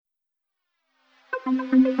Welcome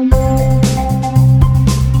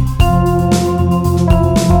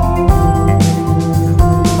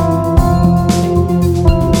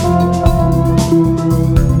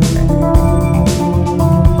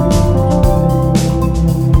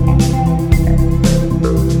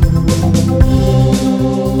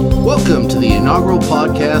to the inaugural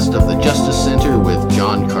podcast of the Justice Center with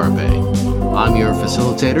John Carpe. I'm your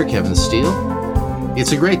facilitator, Kevin Steele.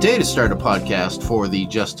 It's a great day to start a podcast for the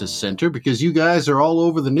Justice Center because you guys are all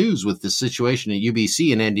over the news with the situation at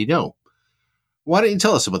UBC and Andy Ngo. Why don't you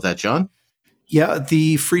tell us about that, John? Yeah,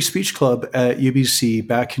 the Free Speech Club at UBC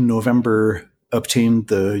back in November obtained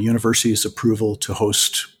the university's approval to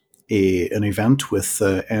host an event with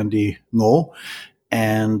Andy Ngo.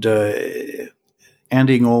 And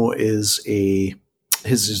Andy Ngo is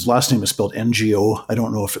his last name is spelled Ngo. I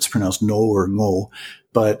don't know if it's pronounced No or Ngo,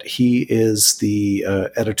 but he is the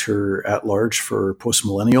editor at large for Post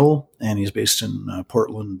Millennial, and he's based in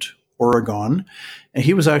Portland, Oregon. And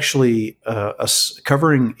he was actually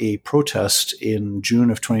covering a protest in June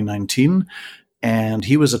of 2019, and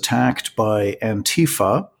he was attacked by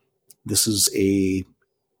Antifa. This is a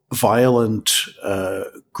violent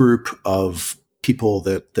group of people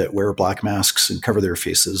that wear black masks and cover their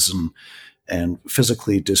faces and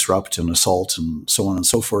physically disrupt and assault and so on and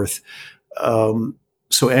so forth.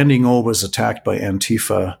 So Andy Ngo was attacked by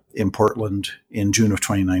Antifa in Portland in June of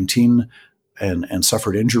 2019 and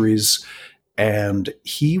suffered injuries. And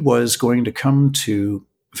he was going to come to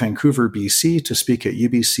Vancouver, BC to speak at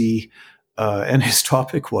UBC. And his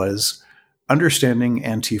topic was Understanding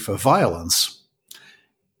Antifa Violence.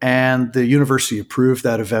 And the university approved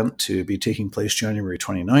that event to be taking place January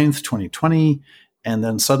 29th, 2020. And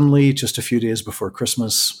then suddenly, just a few days before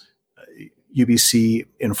Christmas, UBC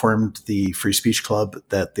informed the Free Speech Club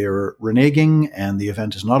that they're reneging and the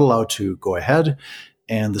event is not allowed to go ahead.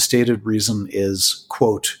 And the stated reason is,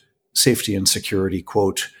 quote, safety and security,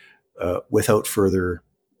 quote, without further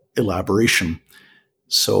elaboration.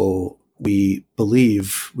 So we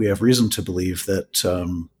have reason to believe that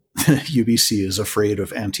UBC is afraid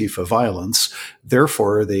of Antifa violence.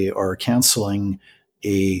 Therefore, they are canceling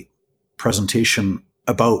a presentation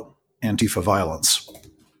about Antifa violence.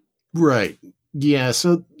 Right. Yeah.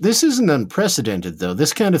 So this isn't unprecedented, though.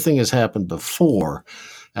 This kind of thing has happened before.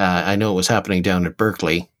 I know it was happening down at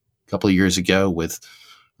Berkeley a couple of years ago with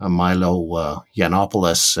Milo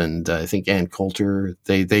Yiannopoulos and I think Ann Coulter.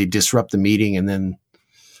 They disrupt the meeting, and then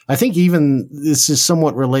I think even this is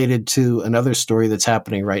somewhat related to another story that's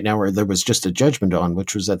happening right now where there was just a judgment on,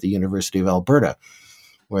 which was at the University of Alberta,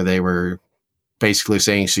 where they were basically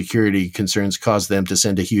saying security concerns caused them to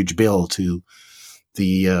send a huge bill to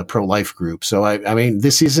the pro-life group. So I mean,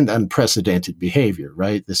 this isn't unprecedented behavior,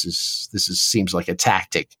 right? This seems like a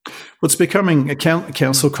tactic. What's becoming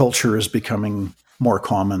cancel culture is becoming more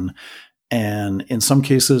common, and in some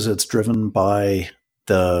cases, it's driven by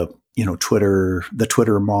the Twitter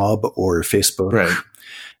mob or Facebook, right?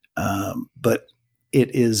 But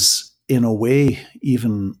it is in a way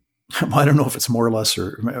even. I don't know if it's more or less,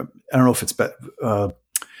 or I don't know if it's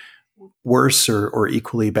worse or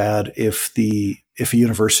equally bad if a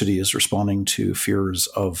university is responding to fears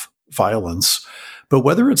of violence. But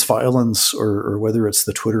whether it's violence or whether it's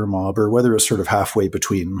the Twitter mob or whether it's sort of halfway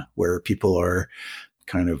between where people are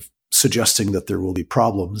kind of suggesting that there will be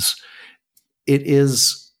problems, it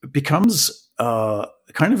becomes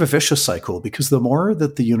kind of a vicious cycle, because the more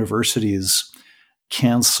that the universities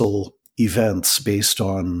cancel events based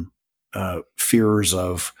on fears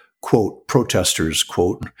of, quote, protesters,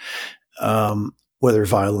 quote, whether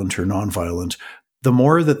violent or nonviolent, the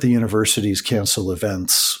more that the universities cancel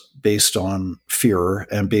events based on fear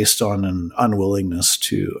and based on an unwillingness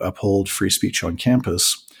to uphold free speech on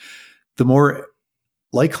campus, the more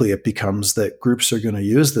likely it becomes that groups are going to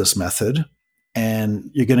use this method.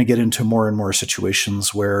 And you're going to get into more and more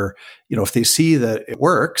situations where, if they see that it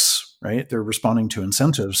works, right, they're responding to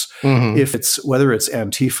incentives. Mm-hmm. Whether it's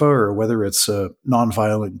Antifa or whether it's a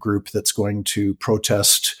nonviolent group that's going to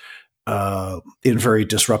protest in very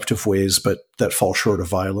disruptive ways, but that fall short of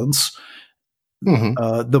violence.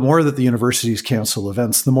 Mm-hmm. The more that the universities cancel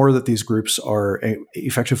events, the more that these groups are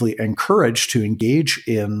effectively encouraged to engage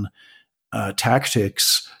in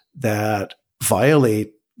tactics that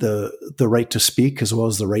violate the right to speak as well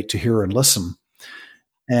as the right to hear and listen.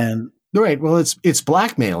 And right. Well, it's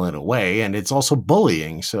blackmail in a way, and it's also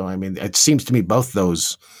bullying. So, I mean, it seems to me both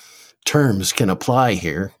those terms can apply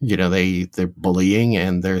here. They're bullying,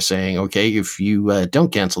 and they're saying, okay, if you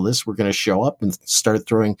don't cancel this, we're going to show up and start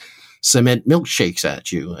throwing cement milkshakes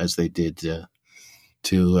at you, as they did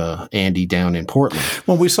to Andy down in Portland.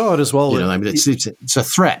 Well, we saw it as well. It's a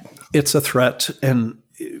threat. It's a threat. And,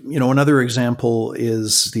 another example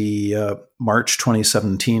is the March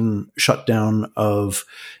 2017 shutdown of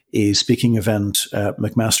a speaking event at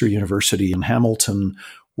McMaster University in Hamilton,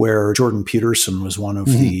 where Jordan Peterson was one of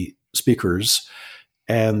the speakers.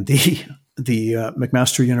 And the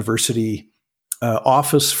McMaster University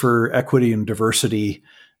Office for Equity and Diversity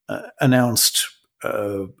announced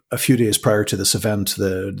a few days prior to this event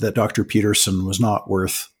that Dr. Peterson was not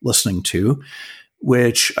worth listening to,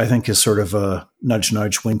 which I think is sort of a nudge,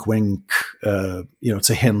 nudge, wink, wink. It's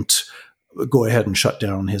a hint. Go ahead and shut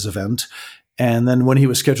down his event. And then when he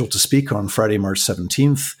was scheduled to speak on Friday, March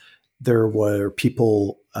 17th, there were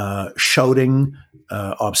people shouting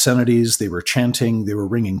obscenities. They were chanting. They were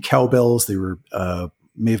ringing cowbells. They were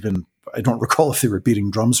may have been. I don't recall if they were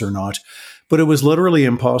beating drums or not, but it was literally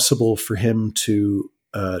impossible for him to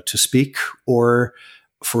speak or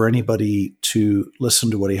for anybody to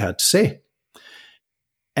listen to what he had to say.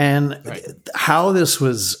 And how this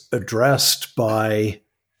was addressed by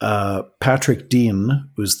Patrick Dean,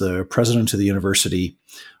 who's the president of the university,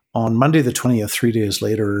 on Monday the 20th, 3 days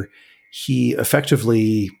later, he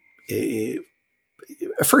effectively,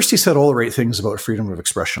 at first he said all the right things about freedom of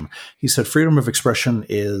expression. He said freedom of expression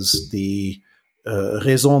is the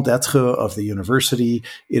raison d'être of the university.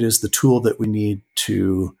 It is the tool that we need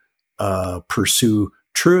to pursue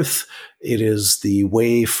truth. It is the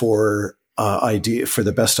way for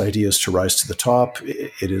the best ideas to rise to the top.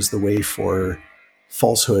 It is the way for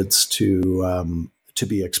falsehoods to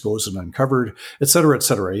be exposed and uncovered, et cetera, et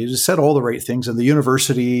cetera. He just said all the right things. And the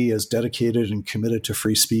university is dedicated and committed to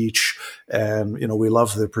free speech. And, we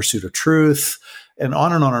love the pursuit of truth, and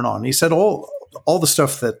on and on and on. He said all the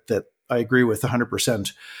stuff that I agree with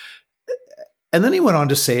 100%. And then he went on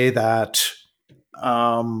to say that,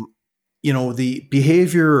 the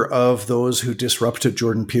behavior of those who disrupted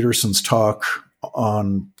Jordan Peterson's talk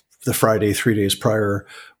on the Friday, 3 days prior,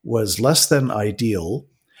 was less than ideal.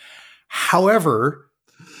 However,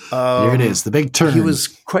 here it is, the big turn. He was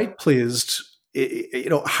quite pleased.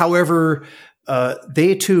 However,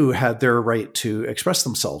 they too had their right to express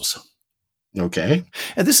themselves. Okay,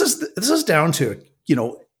 and this is down to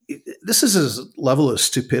this is a level of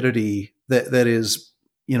stupidity that is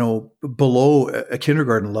below a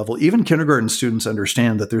kindergarten level. Even kindergarten students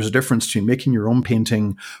understand that there's a difference between making your own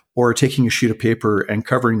painting or taking a sheet of paper and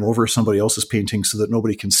covering over somebody else's painting so that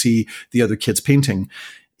nobody can see the other kid's painting.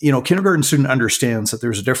 Kindergarten student understands that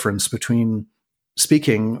there's a difference between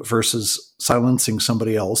speaking versus silencing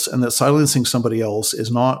somebody else, and that silencing somebody else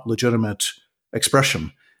is not legitimate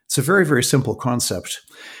expression. It's a very, very simple concept.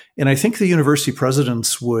 And I think the university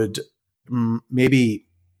presidents would maybe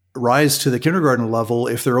rise to the kindergarten level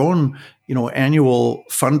if their own, annual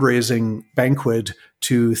fundraising banquet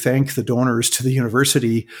to thank the donors to the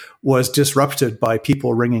university was disrupted by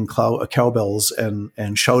people ringing cowbells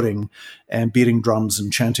and shouting and beating drums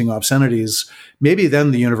and chanting obscenities. Maybe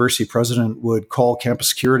then the university president would call campus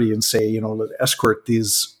security and say, escort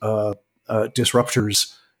these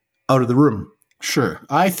disruptors out of the room. Sure.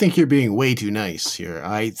 I think you're being way too nice here.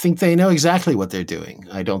 I think they know exactly what they're doing.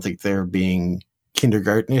 I don't think they're being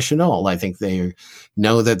kindergartenish at all. I think they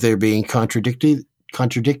know that they're being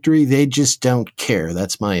contradictory. They just don't care.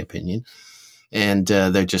 That's my opinion. And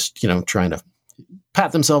they're just, trying to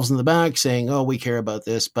pat themselves in the back saying, oh, we care about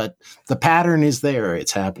this. But the pattern is there.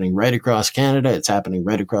 It's happening right across Canada. It's happening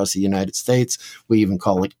right across the United States. We even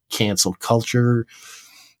call it cancel culture.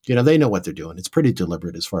 They know what they're doing. It's pretty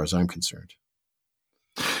deliberate as far as I'm concerned.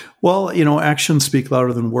 Well, actions speak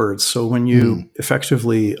louder than words. So when you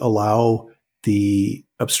effectively allow the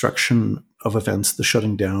obstruction of events, the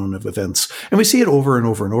shutting down of events, and we see it over and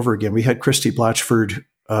over and over again. We had Christy Blatchford,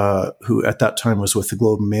 who at that time was with the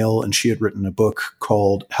Globe and Mail, and she had written a book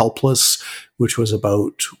called Helpless, which was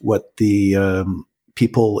about what the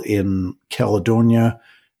people in Caledonia,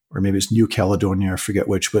 or maybe it's New Caledonia, I forget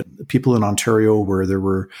which, but people in Ontario where there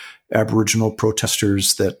were Aboriginal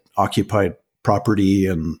protesters that occupied property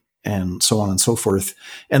and so on and so forth,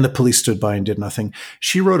 and the police stood by and did nothing.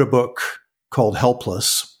 She wrote a book called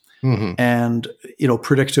Helpless, and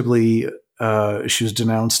predictably, she was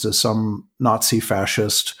denounced as some Nazi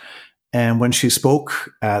fascist. And when she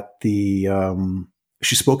spoke at a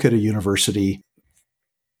university,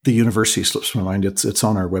 the university slips my mind. It's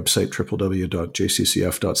on our website,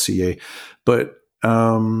 www.jccf.ca. But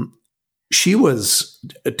she was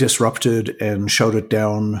disrupted and shouted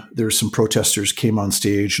down. There's some protesters came on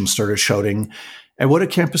stage and started shouting. And what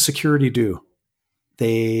did campus security do?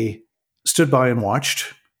 They stood by and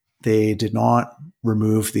watched. They did not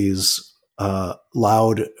remove these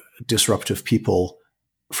loud, disruptive people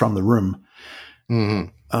from the room.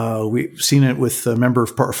 We've seen it with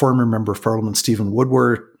former member of Parliament Stephen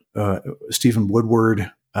Woodward.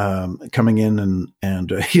 Coming in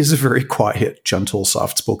and he's a very quiet, gentle,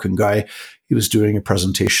 soft-spoken guy. He was doing a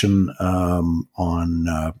presentation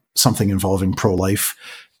on something involving pro-life,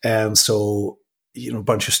 and so a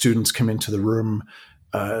bunch of students come into the room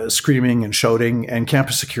screaming and shouting, and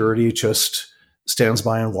campus security just stands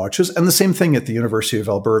by and watches. And the same thing at the University of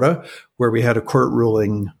Alberta, where we had a court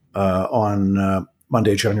ruling on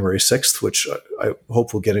Monday, January 6th, which I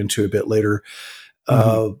hope we'll get into a bit later.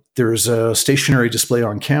 There's a stationary display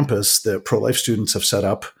on campus that pro-life students have set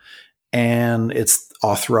up, and it's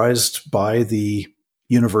authorized by the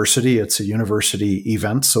university. It's a university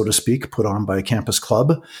event, so to speak, put on by a campus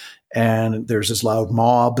club. And there's this loud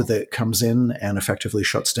mob that comes in and effectively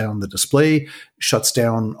shuts down the display, shuts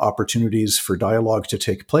down opportunities for dialogue to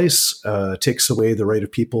take place, takes away the right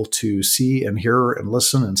of people to see and hear and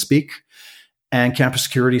listen and speak. And campus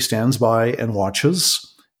security stands by and watches,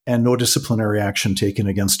 and no disciplinary action taken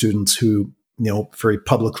against students who, very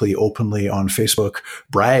publicly, openly on Facebook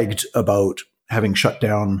bragged about having shut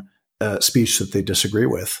down speech that they disagree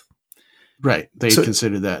with. Right. They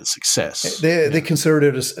consider that success. They considered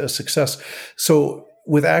it a success. So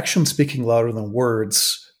with action speaking louder than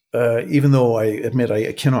words, even though I admit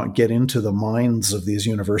I cannot get into the minds of these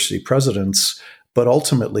university presidents, but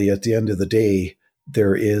ultimately at the end of the day,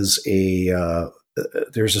 there's a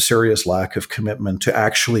serious lack of commitment to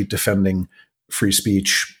actually defending free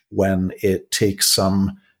speech when it takes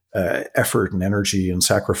some effort and energy and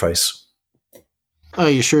sacrifice. Are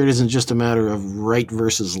you sure it isn't just a matter of right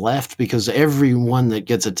versus left? Because everyone that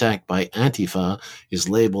gets attacked by Antifa is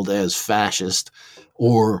labeled as fascist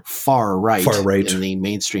or far right in the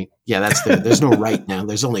mainstream. Yeah, that's there's no right now.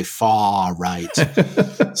 There's only far right.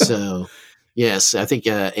 So, yes, I think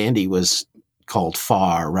Andy was called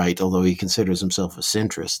far right, although he considers himself a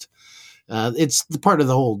centrist. It's the part of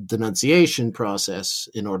the whole denunciation process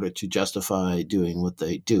in order to justify doing what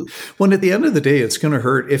they do. Well, at the end of the day, it's going to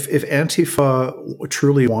hurt. If Antifa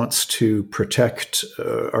truly wants to protect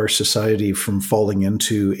our society from falling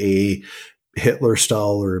into a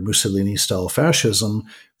Hitler-style or Mussolini-style fascism,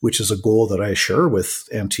 which is a goal that I share with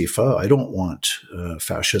Antifa, I don't want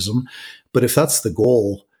fascism. But if that's the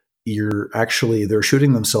goal, they're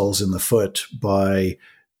shooting themselves in the foot by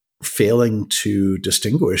failing to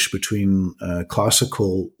distinguish between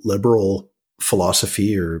classical liberal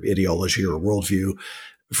philosophy or ideology or worldview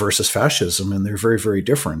versus fascism. And they're very, very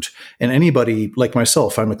different. And anybody like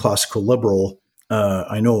myself, I'm a classical liberal.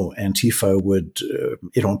 I know Antifa would,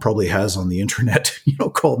 and probably has on the internet,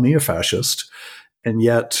 called me a fascist. And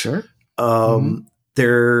yet, sure.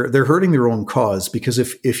 They're hurting their own cause, because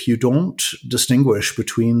if you don't distinguish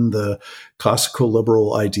between the classical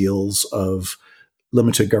liberal ideals of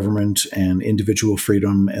limited government and individual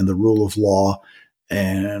freedom and the rule of law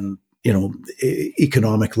and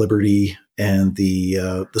economic liberty and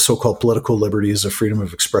the so-called political liberties of freedom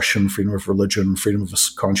of expression, freedom of religion, freedom of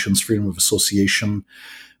conscience, freedom of association,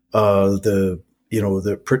 the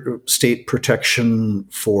state protection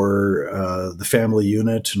for the family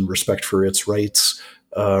unit and respect for its rights,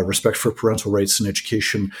 respect for parental rights and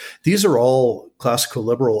education. These are all classical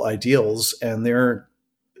liberal ideals, and they're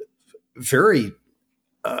very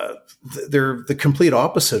they're the complete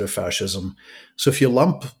opposite of fascism. So if you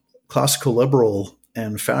lump classical liberal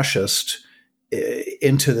and fascist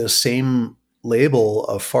into the same label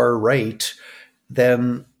of far right,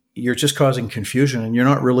 then you're just causing confusion, and you're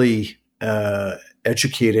not really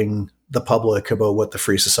educating the public about what the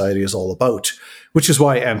free society is all about, which is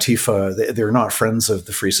why Antifa, they're not friends of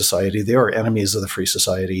the free society. They are enemies of the free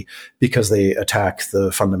society because they attack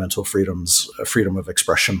the fundamental freedoms, freedom of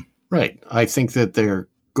expression. Right. I think that their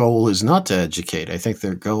goal is not to educate. I think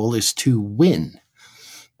their goal is to win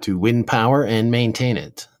power and maintain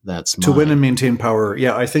it. To win and maintain power.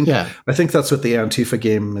 Yeah, I think that's what the Antifa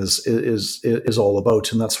game is all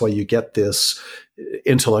about, and that's why you get this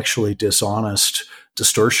intellectually dishonest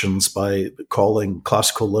distortions by calling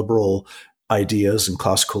classical liberal ideas and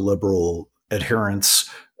classical liberal adherents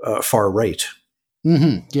far right.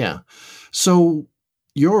 Mm-hmm, yeah. So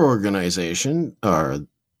your organization, or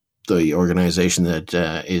the organization that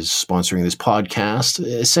is sponsoring this podcast,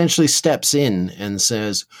 essentially steps in and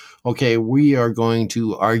says, okay, we are going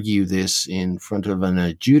to argue this in front of an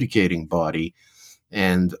adjudicating body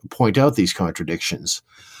and point out these contradictions.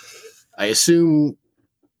 I assume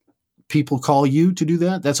people call you to do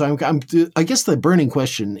that. That's why I guess the burning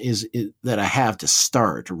question is that I have to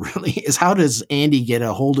start really is, how does Andy get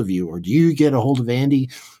a hold of you, or do you get a hold of Andy?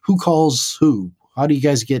 Who calls who? How do you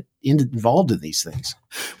guys get involved in these things?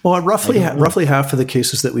 Well, roughly half of the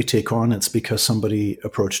cases that we take on, it's because somebody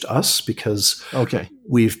approached us, because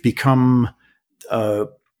we've become,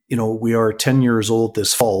 we are 10 years old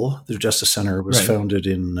this fall. The Justice Center was founded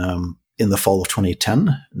in the fall of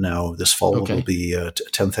 2010. Now this fall will be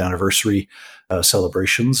 10th anniversary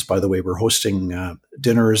celebrations. By the way, we're hosting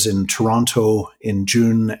dinners in Toronto in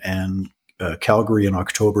June, and Calgary in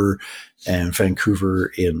October, and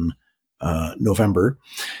Vancouver in November.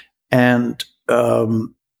 And a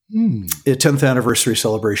 10th anniversary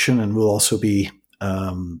celebration, and we'll also be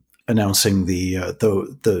announcing the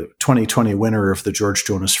 2020 winner of the George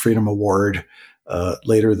Jonas Freedom Award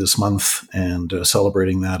later this month, and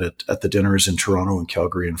celebrating that at the dinners in Toronto and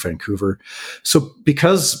Calgary and Vancouver. So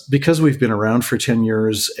because we've been around for 10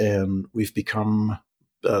 years and we've become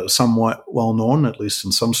somewhat well known, at least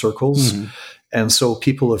in some circles. Mm-hmm. And so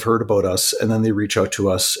people have heard about us, and then they reach out to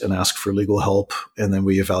us and ask for legal help, and then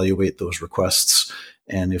we evaluate those requests.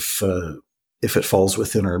 And if it falls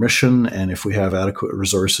within our mission, and if we have adequate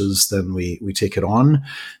resources, then we take it on.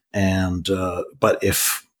 And but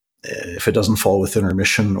if it doesn't fall within our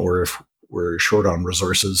mission, or if we're short on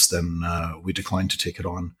resources, then we decline to take it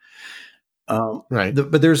on.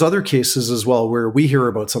 But there's other cases as well where we hear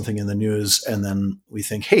about something in the news, and then we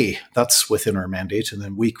think, hey, that's within our mandate. And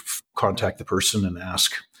then we contact the person and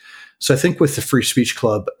ask. So I think with the Free Speech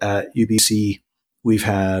Club at UBC, we've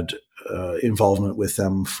had involvement with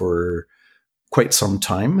them for quite some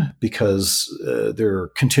time, because there are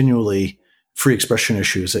continually free expression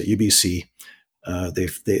issues at UBC.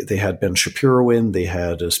 They had Ben Shapiro in. They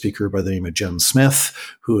had a speaker by the name of Jen Smith,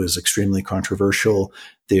 who is extremely controversial.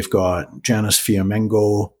 They've got Janice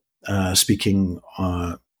Fiamengo speaking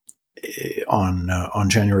on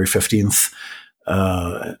January 15th,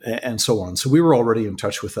 and so on. So we were already in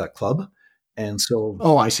touch with that club, and so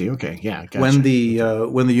I see. Okay, yeah. Gotcha. When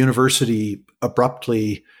the university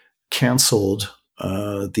abruptly canceled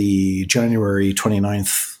the January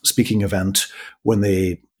 29th speaking event, when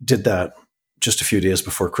they did that just a few days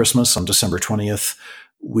before Christmas on December 20th,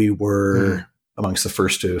 we were amongst the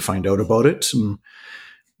first to find out about it. And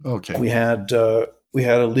we had a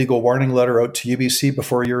legal warning letter out to UBC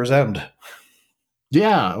before year's end.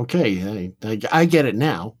 Yeah. Okay. I get it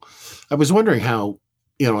now. I was wondering how,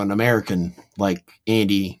 an American like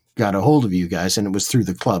Andy got a hold of you guys, and it was through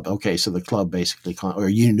the club. Okay. So the club basically, or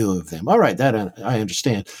you knew of them. All right. That I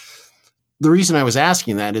understand. The reason I was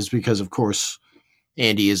asking that is because, of course,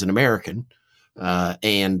 Andy is an American.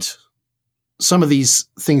 And some of these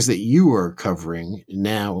things that you are covering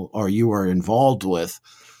now, or you are involved with,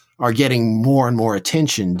 are getting more and more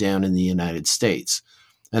attention down in the United States.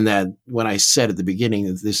 And that when I said at the beginning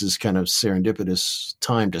that this is kind of serendipitous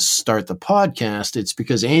time to start the podcast, it's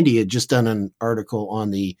because Andy had just done an article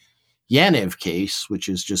on the Yanev case, which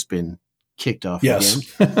has just been kicked off again.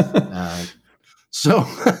 So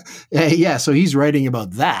he's writing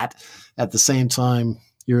about that at the same time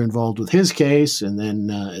you're involved with his case, and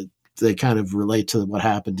then they kind of relate to what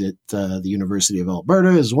happened at the University of Alberta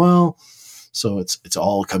as well. So it's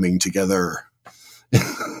all coming together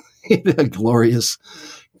in a glorious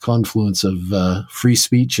confluence of free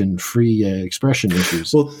speech and free expression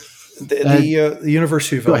issues. Well, the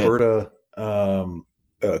University of Alberta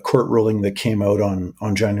court ruling that came out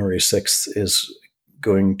on January 6th is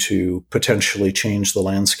going to potentially change the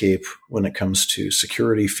landscape when it comes to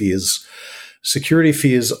security fees. Security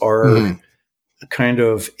fees are kind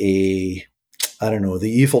of the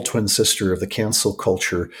evil twin sister of the cancel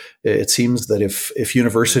culture. It seems that if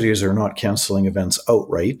universities are not canceling events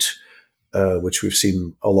outright, which we've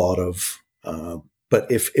seen a lot of, but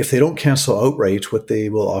if they don't cancel outright, what they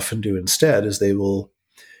will often do instead is they will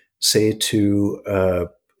say to a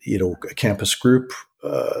campus group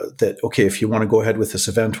that, okay, if you want to go ahead with this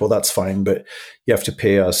event, well, that's fine, but you have to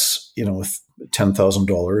pay us, $10,000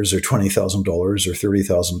 or $20,000 or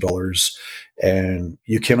 $30,000, and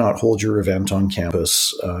you cannot hold your event on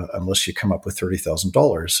campus unless you come up with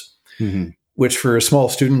 $30,000, which for a small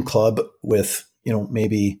student club with,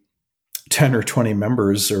 maybe 10 or 20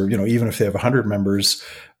 members, or, even if they have 100 members,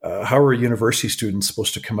 how are university students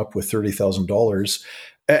supposed to come up with $30,000?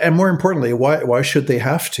 And more importantly, why should they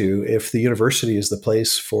have to, if the university is the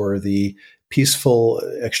place for the peaceful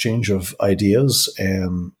exchange of ideas,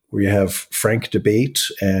 and where you have frank debate,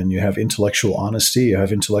 and you have intellectual honesty, you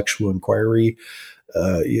have intellectual inquiry,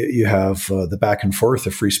 you have the back and forth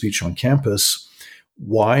of free speech on campus?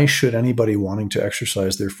 Why should anybody wanting to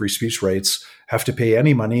exercise their free speech rights have to pay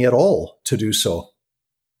any money at all to do so?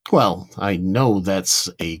 Well, I know that's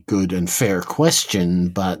a good and fair question,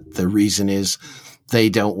 but the reason is they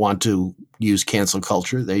don't want to use cancel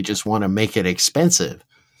culture. They just want to make it expensive.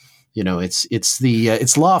 It's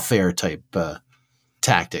lawfare type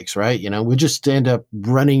tactics, right? We just end up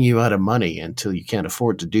running you out of money until you can't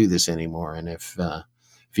afford to do this anymore. And if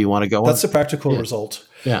you want to go, that's a practical result.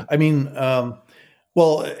 Yeah, I mean,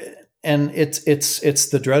 and it's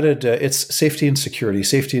the dreaded it's safety and security.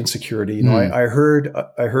 I heard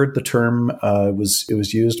the term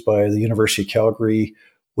was used by the University of Calgary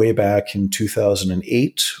way back in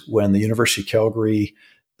 2008 when the University of Calgary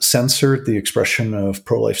censored the expression of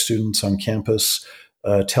pro-life students on campus,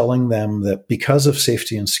 telling them that because of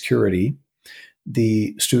safety and security,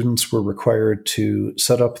 the students were required to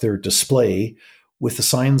set up their display with the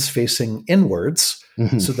signs facing inwards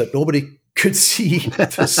so that nobody could see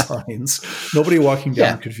the signs. Nobody walking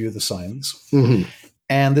down could view the signs. Mm-hmm.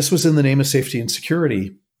 And this was in the name of safety and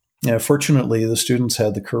security. Fortunately, the students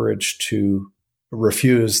had the courage to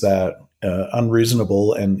refuse that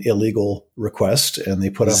unreasonable and illegal request, and they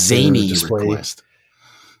put up zany their display. Request.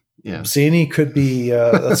 Yeah, zany could be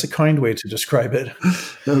that's a kind way to describe it.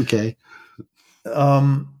 Okay.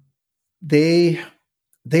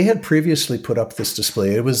 They had previously put up this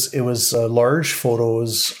display. It was large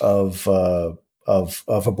photos of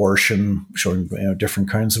abortion, showing different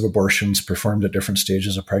kinds of abortions performed at different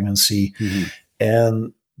stages of pregnancy,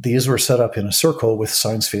 and these were set up in a circle with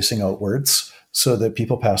signs facing outwards, so that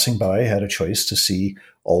people passing by had a choice to see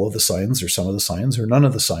all of the signs, or some of the signs, or none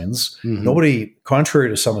of the signs. Nobody, contrary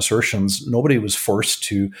to some assertions, nobody was forced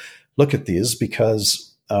to look at these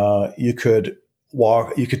because you could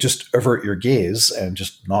just avert your gaze and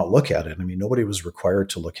just not look at it. I mean, nobody was required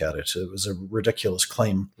to look at it. It was a ridiculous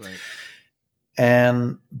claim. Right.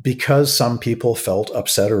 And because some people felt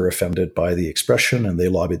upset or offended by the expression, and they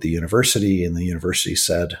lobbied the university, and the university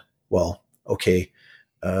said, well, okay,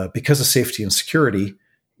 because of safety and security,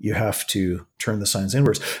 you have to turn the signs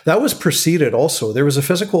inwards. That was preceded also. There was a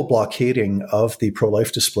physical blockading of the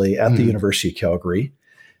pro-life display at the University of Calgary,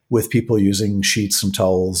 with people using sheets and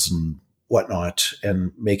towels and whatnot,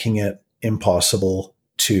 and making it impossible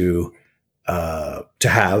to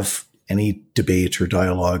have any debate or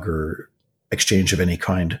dialogue or exchange of any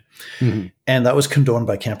kind. And that was condoned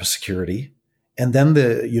by campus security. And then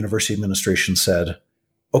the university administration said,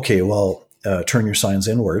 okay, well, turn your signs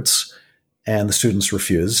inwards. And the students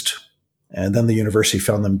refused. And then the university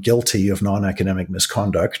found them guilty of non-academic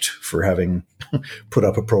misconduct for having put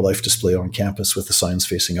up a pro-life display on campus with the signs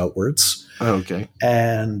facing outwards. Okay.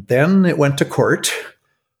 And then it went to court.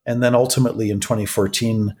 And then ultimately in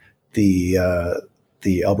 2014, the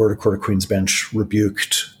Alberta Court of Queen's Bench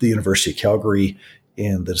rebuked the University of Calgary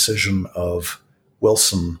in the decision of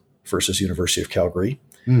Wilson versus University of Calgary.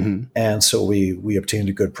 And so we obtained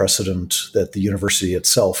a good precedent that the university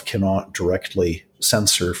itself cannot directly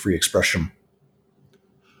censor free expression.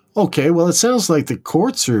 Okay, well, it sounds like the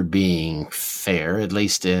courts are being fair, at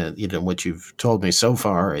least what you've told me so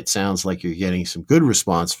far. It sounds like you're getting some good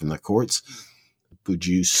response from the courts. Would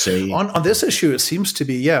you say on this issue? It seems to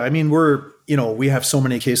be, yeah. I mean, we have so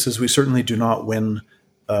many cases. We certainly do not win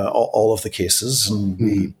all of the cases,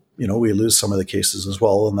 and we lose some of the cases as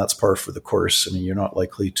well, and that's par for the course. I mean, you're not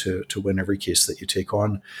likely to win every case that you take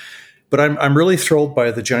on. But I'm really thrilled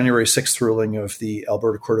by the January 6th ruling of the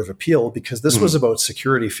Alberta Court of Appeal, because this was about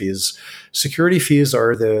security fees. Security fees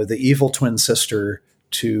are the evil twin sister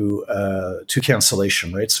to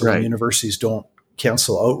cancellation, right? So when universities don't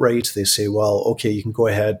cancel outright, they say, well, okay, you can go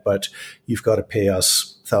ahead, but you've got to pay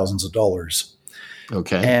us thousands of dollars.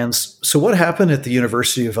 Okay. And so what happened at the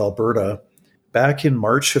University of Alberta back in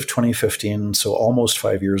March of 2015, so almost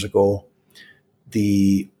 5 years ago,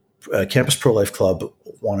 the Campus Pro-Life Club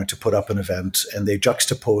wanted to put up an event, and they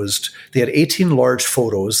had 18 large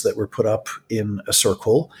photos that were put up in a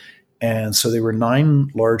circle. And so there were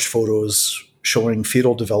 9 large photos showing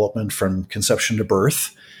fetal development from conception to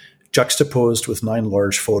birth, juxtaposed with 9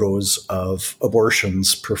 large photos of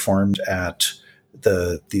abortions performed at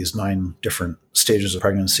these 9 different stages of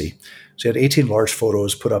pregnancy. So you had 18 large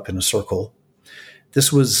photos put up in a circle.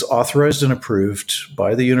 This was authorized and approved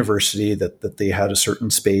by the university that they had a certain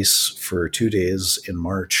space for 2 days in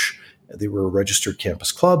March. They were a registered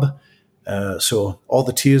campus club. So all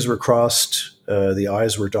the T's were crossed, the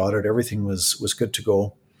I's were dotted, everything was good to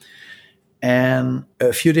go. And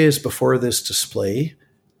a few days before this display,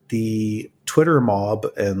 the Twitter mob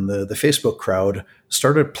and the Facebook crowd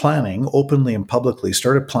started planning, openly and publicly,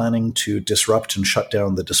 to disrupt and shut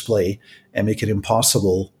down the display and make it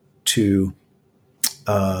impossible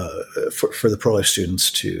for the pro-life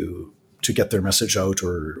students to get their message out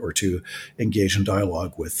or to engage in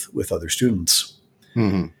dialogue with other students.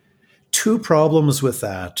 2 problems with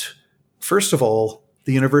that. First of all,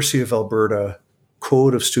 the University of Alberta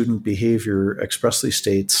Code of Student Behavior expressly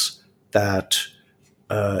states that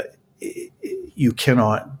you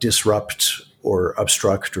cannot disrupt or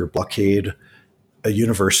obstruct or blockade a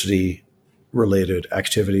university-related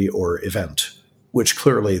activity or event, which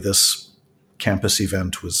clearly this campus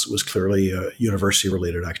event was clearly a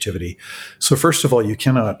university-related activity. So first of all, you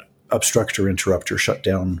cannot obstruct or interrupt or shut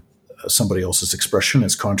down somebody else's expression.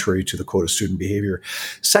 It's contrary to the Code of Student Behavior.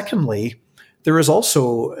 Secondly, there is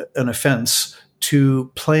also an offense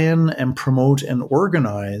to plan and promote and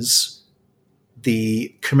organize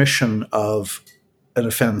the commission of an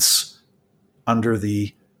offense under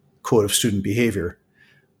the Code of Student Behavior.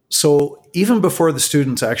 So even before the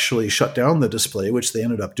students actually shut down the display, which they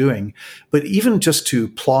ended up doing, but even just to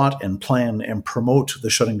plot and plan and promote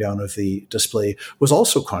the shutting down of the display was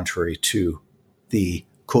also contrary to the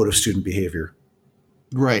Code of Student Behavior.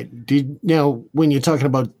 Right. Now, when you're talking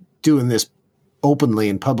about doing this openly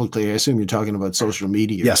and publicly, I assume you're talking about social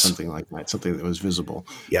media or something like that, something that was visible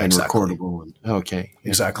and recordable. Okay. Yeah,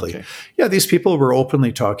 exactly. Okay. Yeah, these people were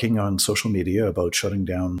openly talking on social media about shutting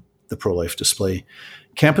down the pro-life display.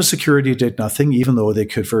 Campus security did nothing, even though they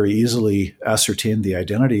could very easily ascertain the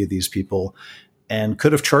identity of these people and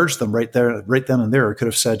could have charged them right then and there. Could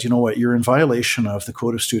have said, you know what, you're in violation of the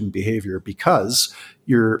Code of Student Behavior because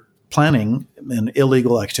you're planning an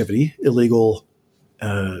illegal activity, illegal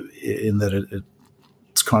in that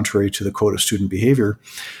it's contrary to the Code of Student Behavior,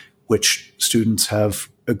 which students have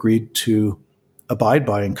agreed to abide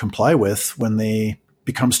by and comply with when they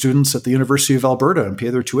become students at the University of Alberta and pay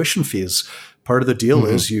their tuition fees. Part of the deal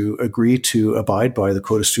is you agree to abide by the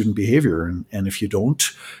Code of Student Behavior. And if you don't,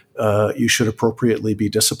 you should appropriately be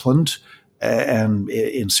disciplined. And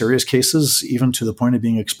in serious cases, even to the point of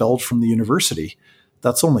being expelled from the university.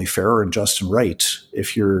 That's only fair and just and right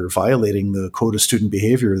if you're violating the Code of Student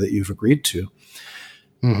Behavior that you've agreed to.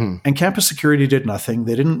 And campus security did nothing.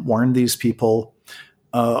 They didn't warn these people.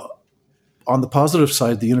 On the positive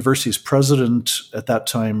side, the university's president at that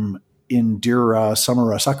time, Indira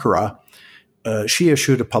Samarasakura, she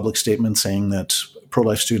issued a public statement saying that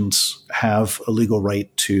pro-life students have a legal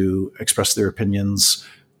right to express their opinions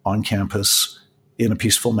on campus in a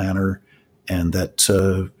peaceful manner, and that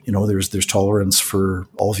there's tolerance for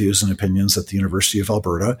all views and opinions at the University of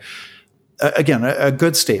Alberta. Again, a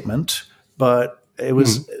good statement, but it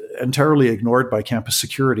was entirely ignored by campus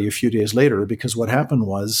security a few days later, because what happened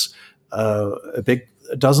was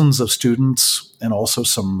dozens of students and also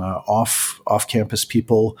some off-campus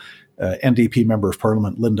people. NDP Member of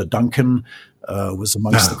Parliament Linda Duncan was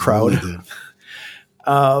amongst the crowd.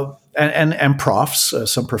 And profs,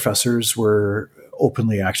 some professors were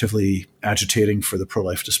openly, actively agitating for the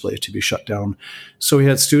pro-life display to be shut down. So we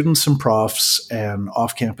had students and profs and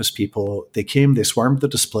off-campus people. They came, they swarmed the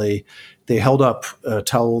display. They held up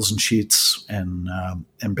towels and sheets and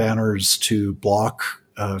banners to block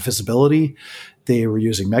visibility. They were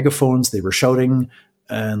using megaphones. They were shouting,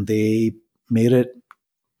 and they made it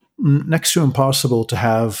next to impossible to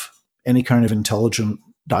have any kind of intelligent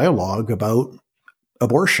dialogue about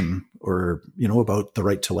abortion or, about the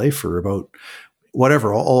right to life or about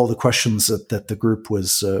whatever, all the questions that the group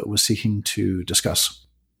was seeking to discuss.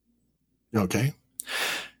 Okay.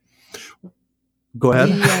 Go ahead.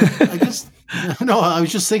 I guess, no, I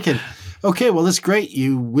was just thinking, okay, well, that's great.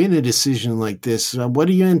 You win a decision like this. What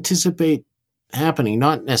do you anticipate happening?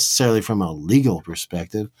 Not necessarily from a legal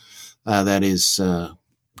perspective. That is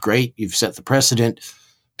great. You've set the precedent.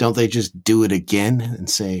 Don't they just do it again and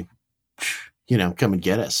say, come and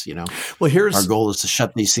get us, Well, our goal is to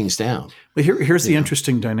shut these things down. Well, here's the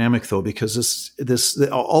interesting dynamic, though, because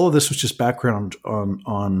all of this was just background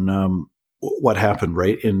on what happened,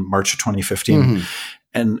 right, in March of 2015.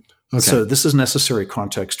 And so this is necessary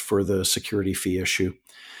context for the security fee issue.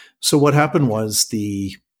 So what happened was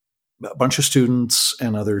a bunch of students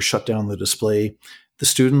and others shut down the display. The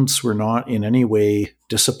students were not in any way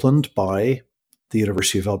disciplined by the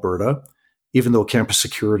University of Alberta, even though campus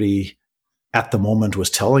security at the moment was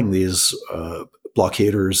telling these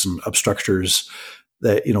blockaders and obstructors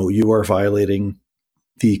that, you are violating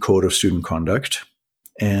the Code of Student Conduct.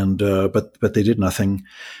 And but they did nothing.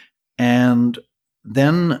 And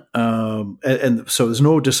then, and so there's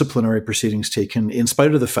no disciplinary proceedings taken, in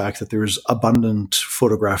spite of the fact that there's abundant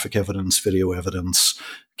photographic evidence, video evidence.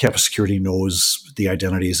 Campus security knows the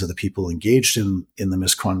identities of the people engaged in the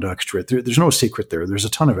misconduct. Right? There's no secret there. There's a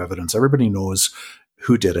ton of evidence. Everybody knows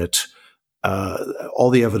who did it. All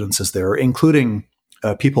the evidence is there, including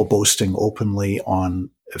people boasting openly on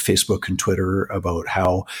Facebook and Twitter about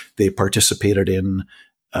how they participated in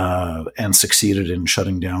and succeeded in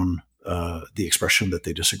shutting down the expression that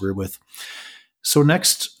they disagree with. So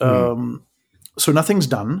next, so nothing's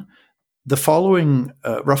done. The following,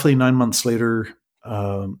 roughly 9 months later,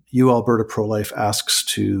 U Alberta Pro-Life asks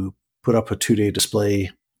to put up a 2-day display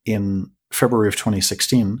in February of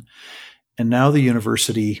 2016. And now the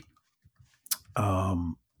university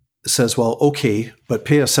says, well, okay, but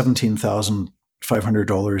pay us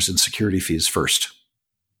 $17,500 in security fees first.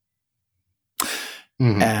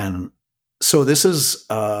 Mm-hmm. And so it's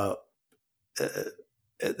the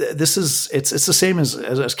same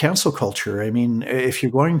as cancel culture. I mean, if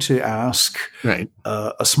you're going to ask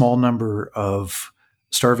a small number of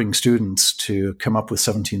starving students to come up with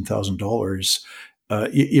 $17,000,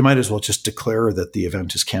 you might as well just declare that the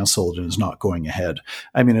event is canceled and is not going ahead.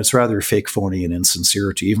 I mean, it's rather fake, phony, and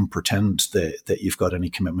insincere to even pretend that you've got any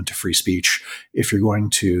commitment to free speech if you're going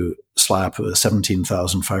to slap a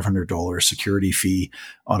 $17,500 security fee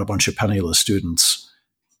on a bunch of penniless students.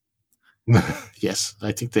 Yes,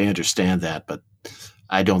 I think they understand that, but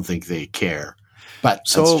I don't think they care. But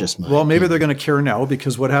that's just my opinion. Maybe they're going to care now,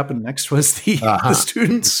 because what happened next was the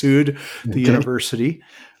students sued the university.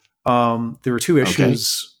 There were two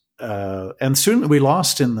issues, and soon we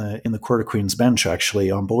lost in the Court of Queen's Bench,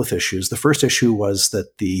 actually, on both issues. The first issue was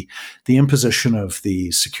that the imposition of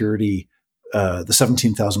the security, the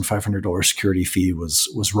 $17,500 security fee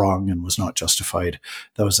was wrong and was not justified.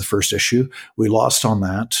 That was the first issue. We lost on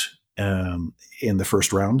that in the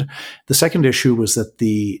first round. The second issue was that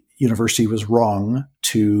the university was wrong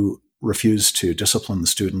to refuse to discipline the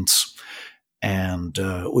students. And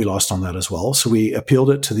we lost on that as well. So we appealed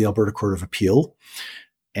it to the Alberta Court of Appeal.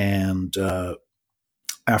 And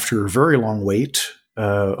after a very long wait,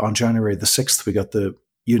 on January the 6th, we got the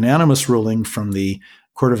unanimous ruling from the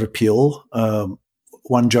Court of Appeal,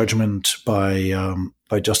 one judgment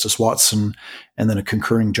by Justice Watson, and then a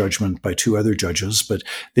concurring judgment by two other judges. But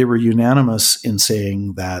they were unanimous in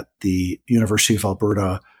saying that the University of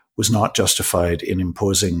Alberta was not justified in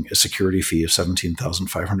imposing a security fee of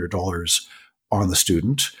 $17,500 on the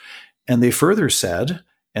student. And they further said,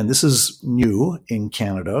 and this is new in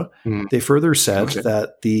Canada, they further said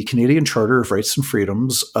that the Canadian Charter of Rights and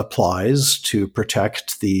Freedoms applies to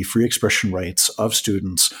protect the free expression rights of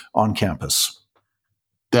students on campus.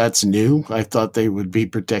 That's new. I thought they would be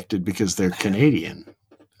protected because they're Canadian.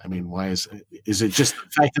 I mean, why is it just the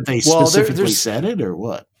fact that they specifically said it, or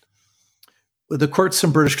what? The courts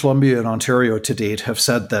in British Columbia and Ontario to date have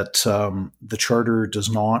said that the Charter does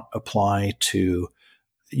not apply to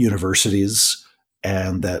universities,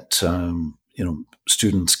 and that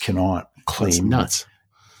students cannot claim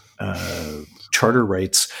charter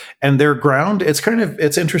rights. And their ground,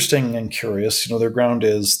 it's interesting and curious. Their ground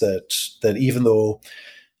is that even though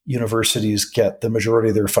universities get the majority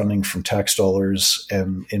of their funding from tax dollars,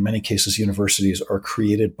 and in many cases universities are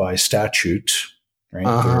created by statute, right?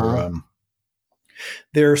 Uh-huh.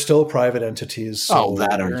 They're still private entities. So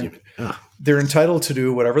that argument. They're entitled to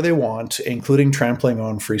do whatever they want, including trampling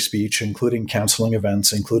on free speech, including canceling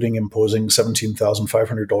events, including imposing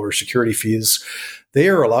 $17,500 security fees. They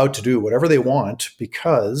are allowed to do whatever they want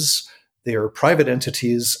because they are private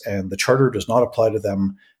entities and the Charter does not apply to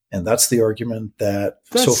them. And that's the argument that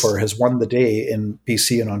so far has won the day in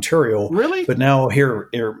BC and Ontario. Really? But now here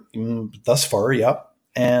thus far, yeah.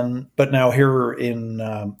 But now here in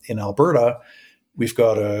Alberta, we've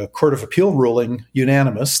got a Court of Appeal ruling,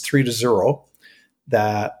 unanimous, 3-0,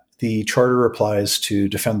 that the Charter applies to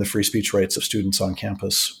defend the free speech rights of students on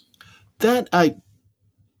campus. That I'm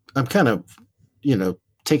kind of,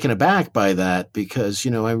 taken aback by that, because,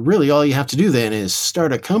 all you have to do then is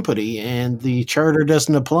start a company and the Charter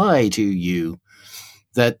doesn't apply to you.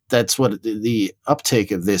 That's what the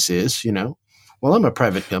uptake of this is, Well, I'm a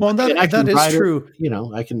private company. Well, that is true.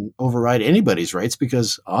 I can override anybody's rights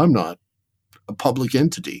because I'm not a public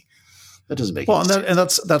entity. That doesn't make any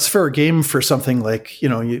sense. And that's fair game for something like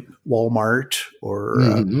Walmart or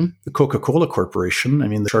the Coca-Cola Corporation. I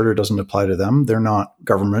mean, the Charter doesn't apply to them. They're not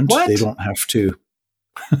government. What? They don't have to.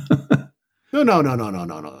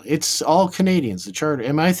 No. It's all Canadians. The Charter.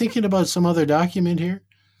 Am I thinking about some other document here?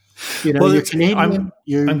 You're Canadian.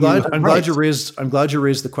 I'm glad you raised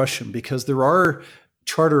the question, because there are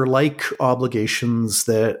Charter-like obligations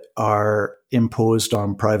that are imposed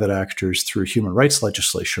on private actors through human rights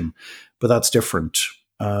legislation, but that's different.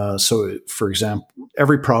 So, for example,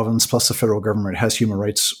 every province plus the federal government has human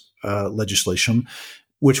rights legislation,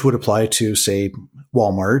 which would apply to, say,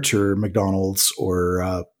 Walmart or McDonald's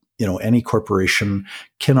or any corporation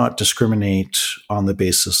cannot discriminate on the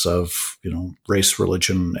basis of race,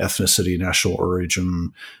 religion, ethnicity, national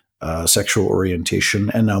origin, sexual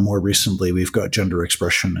orientation, and now more recently we've got gender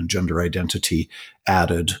expression and gender identity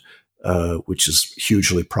added, which is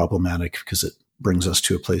hugely problematic because it brings us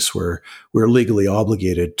to a place where we're legally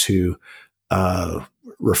obligated to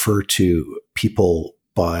refer to people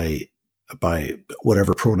by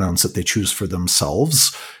whatever pronouns that they choose for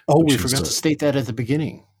themselves. Oh, we forgot to state that at the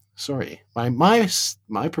beginning. Sorry.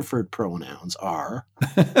 My preferred pronouns are...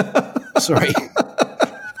 Sorry.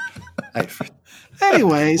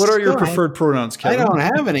 Anyways, what are your preferred pronouns, Kevin? I don't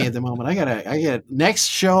have any at the moment. I got next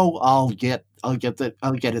show. I'll get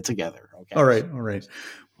it together. Okay. All right.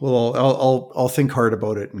 Well, I'll think hard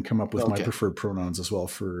about it and come up with my preferred pronouns as well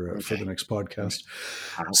for the next podcast.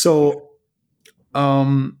 So,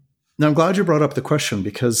 now I'm glad you brought up the question,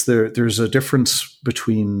 because there's a difference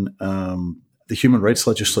between the human rights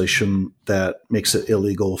legislation that makes it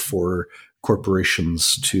illegal for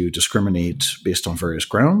corporations to discriminate based on various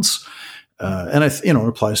grounds. And it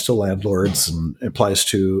applies to landlords and it applies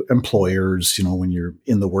to employers. When you're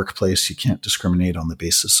in the workplace, you can't discriminate on the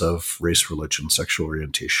basis of race, religion, sexual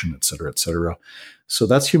orientation, et cetera, et cetera. So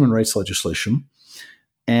that's human rights legislation.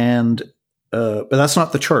 And, but that's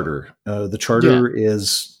not the Charter. The Charter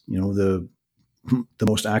is, the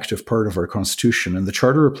most active part of our Constitution, and the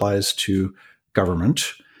Charter applies to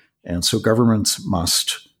government. And so governments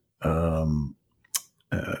must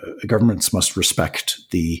respect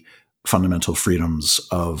the fundamental freedoms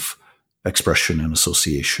of expression and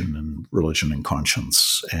association and religion and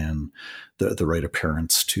conscience, and the right of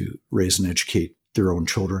parents to raise and educate their own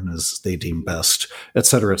children as they deem best, et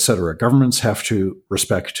cetera, et cetera. Governments have to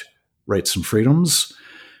respect rights and freedoms.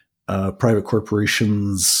 Private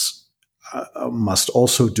corporations must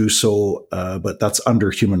also do so, but that's under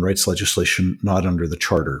human rights legislation, not under the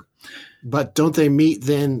Charter. But don't they meet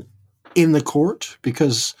then in the court?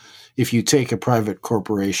 Because if you take a private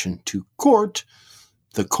corporation to court,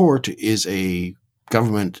 the court is a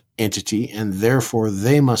government entity, and therefore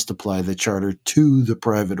they must apply the Charter to the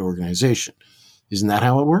private organization. Isn't that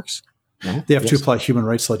how it works? No? They have to apply human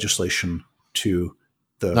rights legislation to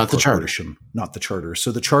the corporation, not the Charter.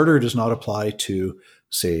 So the Charter does not apply to,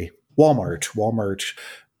 say, Walmart. Walmart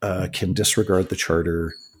can disregard the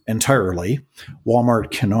Charter entirely.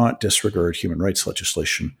 Walmart cannot disregard human rights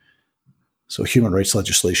legislation. So human rights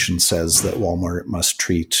legislation says that Walmart must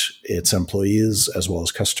treat its employees as well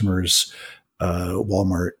as customers.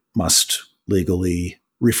 Walmart must legally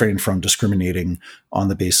refrain from discriminating on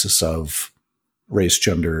the basis of race,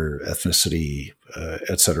 gender, ethnicity,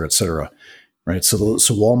 et cetera, et cetera. Right. So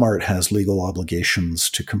Walmart has legal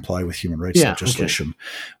obligations to comply with human rights legislation. Okay.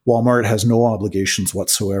 Walmart has no obligations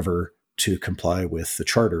whatsoever to comply with the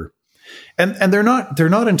Charter. And they're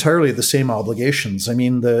not entirely the same obligations. I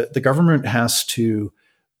mean, the government has to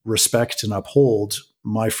respect and uphold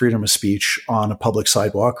my freedom of speech on a public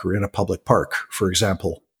sidewalk or in a public park, for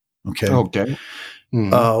example. Okay.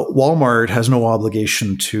 Mm-hmm. Walmart has no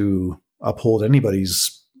obligation to uphold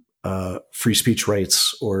anybody's free speech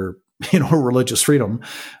rights or religious freedom.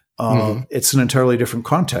 It's an entirely different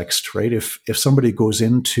context, right? If somebody goes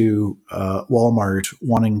into Walmart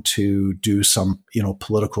wanting to do some,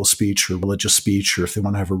 political speech or religious speech, or if they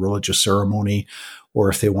want to have a religious ceremony, or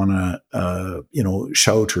if they want to,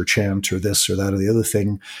 shout or chant or this or that or the other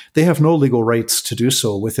thing, they have no legal rights to do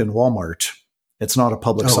so within Walmart. It's not a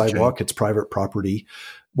public sidewalk; it's private property.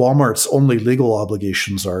 Walmart's only legal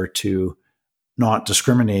obligations are to not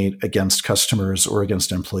discriminate against customers or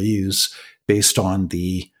against employees based on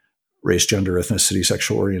the race, gender, ethnicity,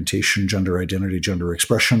 sexual orientation, gender identity, gender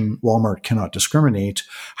expression. Walmart cannot discriminate.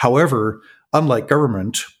 However, unlike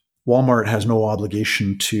government, Walmart has no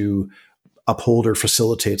obligation to uphold or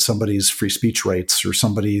facilitate somebody's free speech rights or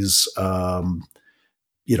somebody's,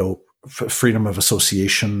 freedom of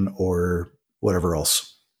association or whatever else.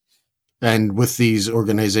 And with these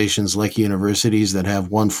organizations like universities that have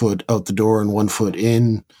 1 foot out the door and 1 foot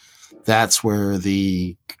in, that's where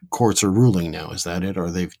the courts are ruling now. Is that it?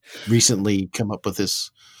 Or they've recently come up with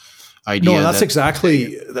this idea? No, that's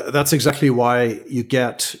exactly why you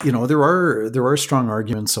get, there are strong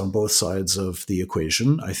arguments on both sides of the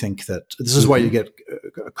equation. I think that this is why you get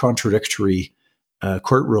contradictory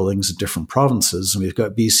court rulings in different provinces. And we've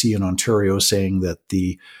got BC and Ontario saying that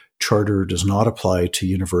the Charter does not apply to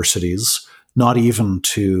universities, not even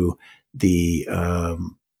to the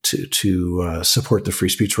to support the free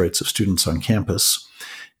speech rights of students on campus.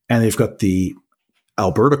 And they've got the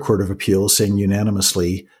Alberta Court of Appeal saying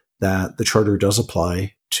unanimously that the Charter does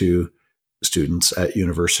apply to students at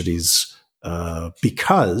universities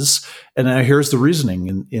because, and now here's the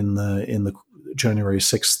reasoning in the January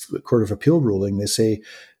 6th Court of Appeal ruling, they say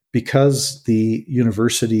because the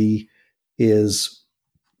university is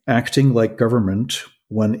acting like government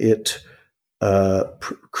when it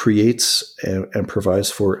creates and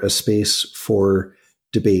provides for a space for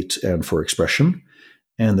debate and for expression.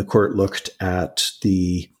 And the court looked at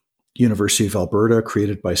the University of Alberta,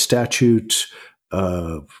 created by statute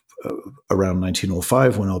around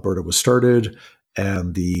 1905 when Alberta was started,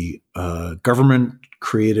 and the government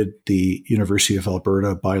created the University of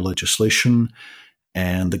Alberta by legislation,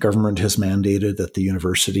 and the government has mandated that the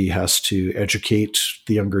university has to educate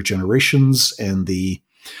the younger generations, and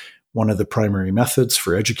one of the primary methods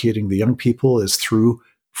for educating the young people is through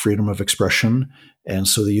freedom of expression. And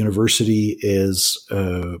so the university is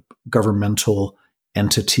a governmental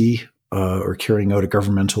entity or carrying out a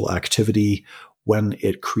governmental activity when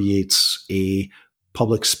it creates a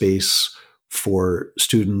public space for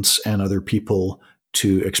students and other people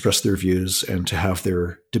to express their views and to have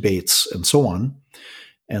their debates and so on.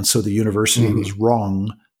 And so the university was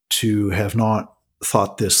wrong to have not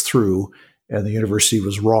thought this through, and the university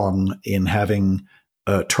was wrong in having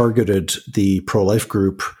targeted the pro-life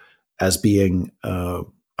group as being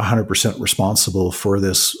 100% responsible for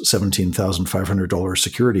this $17,500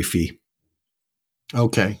 security fee.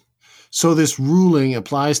 Okay. So this ruling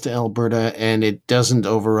applies to Alberta, and it doesn't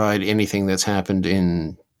override anything that's happened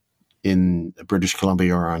in British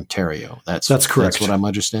Columbia or Ontario. That's correct. That's what I'm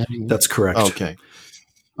understanding? That's correct. Okay.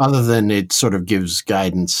 Other than it sort of gives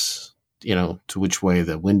guidance, to which way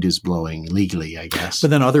the wind is blowing legally, I guess. But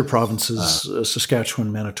then other provinces,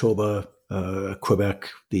 Saskatchewan, Manitoba, Quebec,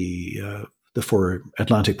 the 4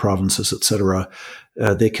 Atlantic provinces, etc.,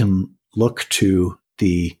 they can look to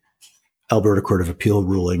the Alberta Court of Appeal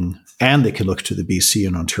ruling, and they can look to the BC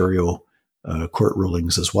and Ontario court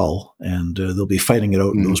rulings as well, and they'll be fighting it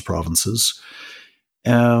out in those provinces,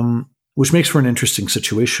 which makes for an interesting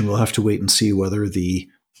situation. We'll have to wait and see whether the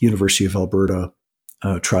University of Alberta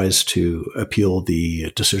tries to appeal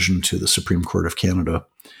the decision to the Supreme Court of Canada.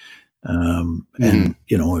 And,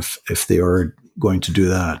 if they are going to do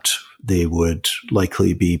that, they would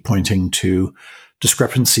likely be pointing to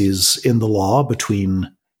discrepancies in the law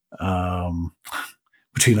between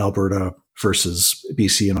Alberta versus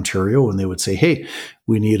BC and Ontario, and they would say, hey,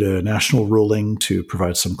 we need a national ruling to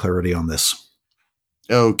provide some clarity on this.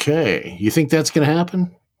 Okay. You think that's going to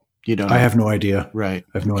happen? You don't know. I have no idea. Right.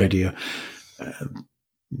 I have no idea.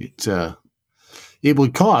 It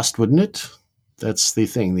would cost, wouldn't it? That's the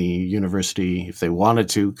thing. The university, if they wanted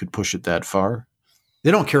to, could push it that far. They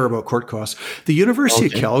don't care about court costs. The University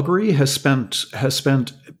of Calgary has spent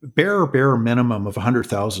bare minimum of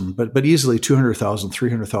 $100,000, but easily $200,000,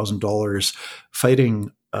 $300,000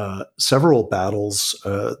 fighting several battles.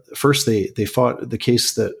 First, they fought the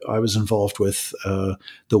case that I was involved with, the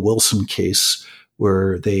Wilson case,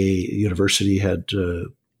 where the university had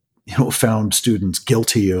found students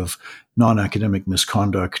guilty of non-academic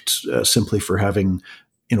misconduct simply for having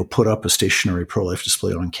put up a stationary pro-life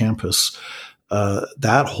display on campus.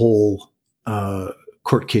 That whole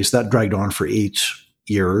court case that dragged on for 8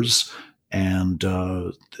 years, and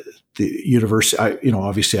the university.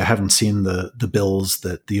 Obviously, I haven't seen the bills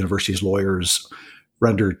that the university's lawyers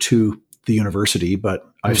rendered to the university, but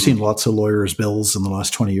I've seen lots of lawyers' bills in the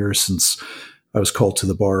last 20 years since I was called to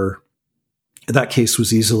the bar. That case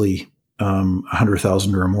was easily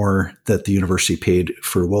 $100,000 or more that the university paid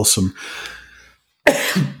for Wilson.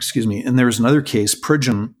 Excuse me. And there was another case,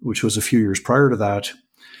 Pridgeon, which was a few years prior to that.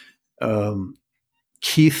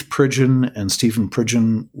 Keith Pridgeon and Stephen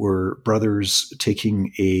Pridgeon were brothers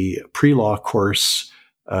taking a pre-law course.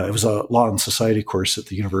 It was a law and society course at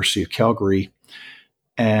the University of Calgary.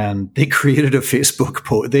 And they created a Facebook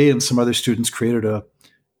post. They and some other students created a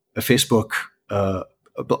Facebook, a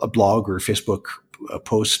blog or Facebook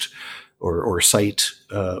post or site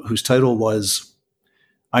whose title was,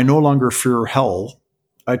 "I no longer fear hell.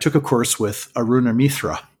 I took a course with Aruna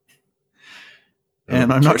Mitra."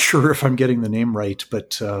 And I'm not sure if I'm getting the name right,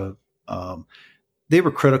 but they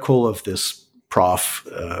were critical of this prof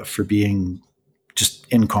for being just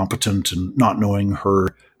incompetent and not knowing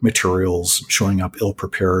her materials, showing up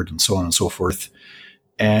ill-prepared, and so on and so forth.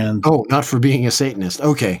 And not for being a Satanist.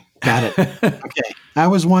 Okay, got it. Okay, I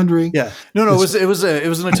was wondering. Yeah, no, it was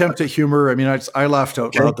an attempt at humor. I mean, I laughed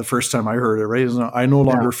out loud the first time I heard it. Right? I no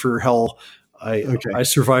longer fear hell. I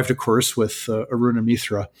survived a course with Aruna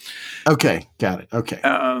Mitra. Okay, got it. Okay.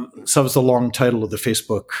 So that was the long title of the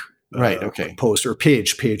Facebook post or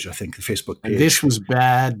page, I think, the Facebook page. And this was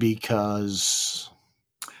bad because?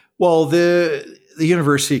 Well, the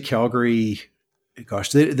University of Calgary,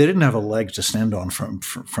 gosh, they didn't have a leg to stand on from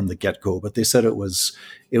the get-go, but they said it was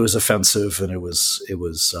offensive, and it was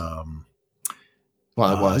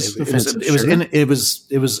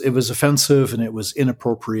offensive, and it was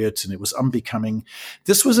inappropriate, and it was unbecoming.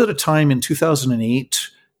 This was at a time in 2008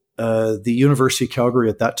 the University of Calgary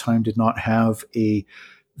at that time did not have a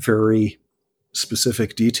very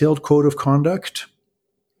specific, detailed code of conduct.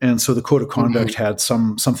 And so the code of conduct had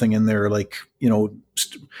something in there like,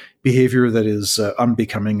 behavior that is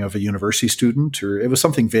unbecoming of a university student, or it was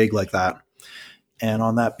something vague like that. And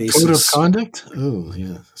on that basis... Code of conduct? Oh,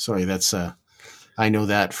 yeah. Sorry, that's... I know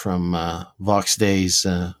that from Vox Day's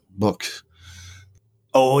book.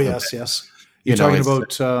 Oh, yes. You're talking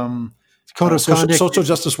about... Code of conduct. Social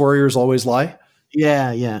justice warriors always lie?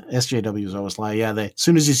 Yeah. SJWs always lie. Yeah, as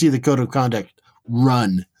soon as you see the code of conduct,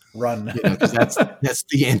 run. Because that's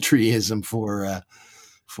the entryism for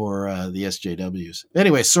the SJWs.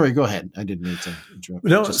 Anyway, sorry, go ahead. I didn't mean to interrupt.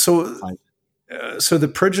 No, so the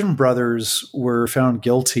Pridgeon brothers were found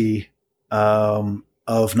guilty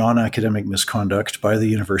of non-academic misconduct by the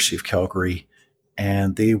University of Calgary,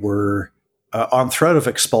 and they were on threat of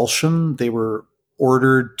expulsion. They were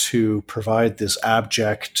ordered to provide this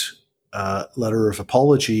abject letter of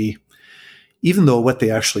apology, even though what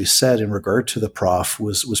they actually said in regard to the prof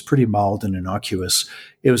was pretty mild and innocuous.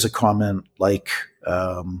 It was a comment like,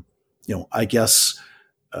 I guess,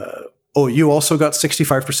 you also got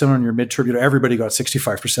 65% on your midterm. Everybody got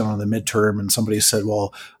 65% on the midterm. And somebody said,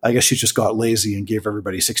 well, I guess you just got lazy and gave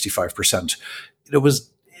everybody 65%. It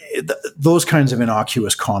was those kinds of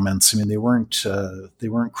innocuous comments. I mean, they weren't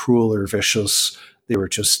cruel or vicious. They were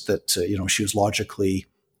just that, she was logically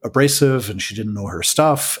abrasive and she didn't know her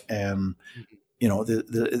stuff. And,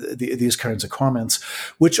 these kinds of comments,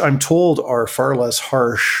 which I'm told are far less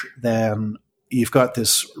harsh than you've got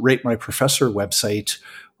this Rate My Professor website.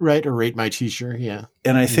 Right, or Rate My Teacher, yeah.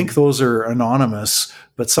 And I think those are anonymous,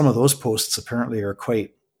 but some of those posts apparently are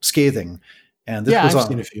quite scathing. And I've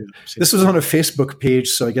seen a few. This was on a Facebook page,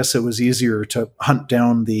 so I guess it was easier to hunt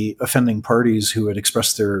down the offending parties who had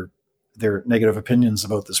expressed their negative opinions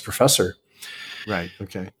about this professor. Right,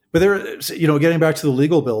 okay. But getting back to the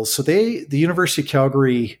legal bills, so the University of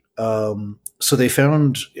Calgary, so they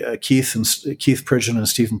found Keith Pridgeon and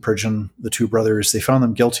Stephen Pridgeon, the two brothers. They found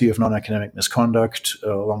them guilty of non-academic misconduct,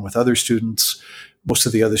 along with other students. Most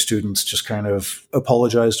of the other students just kind of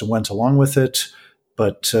apologized and went along with it.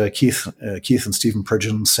 But Keith and Stephen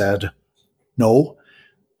Pridgeon said, "No,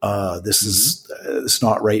 this is it's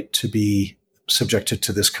not right to be subjected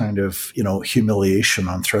to this kind of humiliation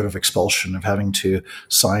on threat of expulsion, of having to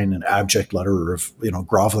sign an abject letter of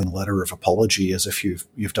groveling letter of apology as if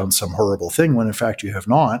you've done some horrible thing when in fact you have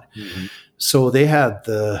not." So they had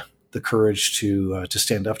the courage to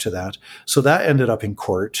stand up to that. So that ended up in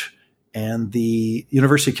court, and the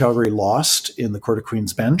University of Calgary lost in the Court of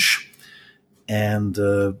Queen's Bench, and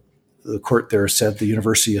the court there said the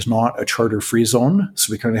university is not a charter-free zone.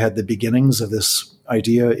 So we kind of had the beginnings of this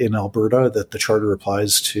idea in Alberta that the charter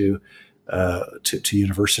applies to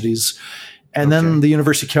universities. And then the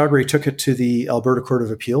University of Calgary took it to the Alberta Court of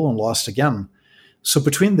Appeal and lost again. So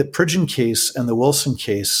between the Pridgeon case and the Wilson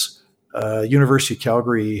case, University of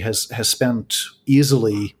Calgary has spent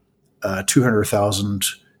easily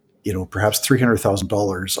 $200,000, perhaps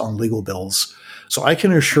 $300,000 on legal bills. So I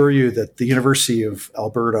can assure you that the University of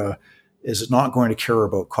Alberta is not going to care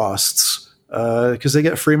about costs because they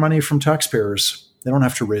get free money from taxpayers. They don't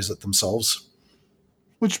have to raise it themselves.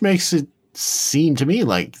 Which makes it seem to me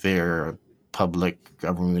like they're a public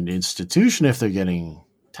government institution if they're getting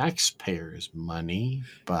taxpayers' money.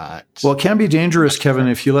 But it can be dangerous, Kevin,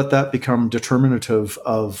 if you let that become determinative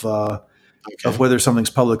of whether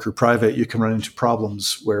something's public or private. You can run into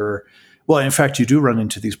problems where, in fact, you do run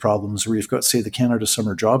into these problems where you've got, say, the Canada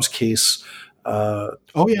Summer Jobs case.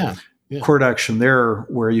 Court action there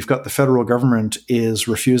where you've got the federal government is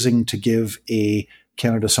refusing to give a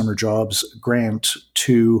Canada Summer Jobs grant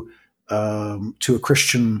to a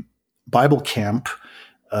Christian Bible camp,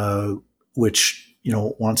 which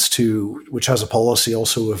has a policy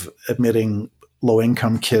also of admitting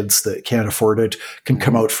low-income kids that can't afford it can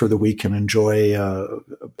come out for the week and enjoy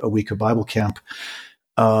a week of Bible camp,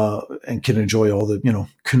 and can enjoy all the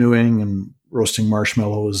canoeing and roasting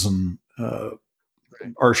marshmallows and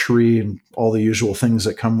archery and all the usual things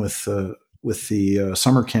that come with the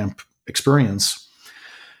summer camp experience.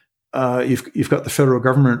 You've got the federal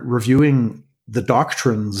government reviewing the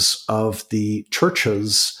doctrines of the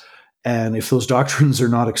churches, and if those doctrines are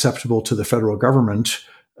not acceptable to the federal government,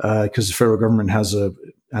 because the federal government has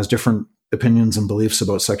different opinions and beliefs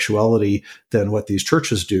about sexuality than what these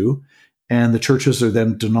churches do, and the churches are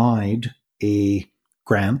then denied a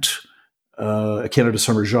grant, a Canada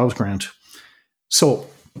Summer Jobs grant. So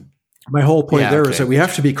my whole point is that we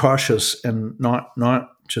have to be cautious and not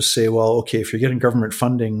just say, well, okay, if you're getting government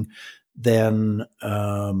funding, then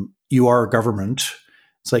you are government.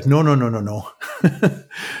 It's like, no.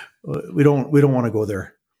 we don't want to go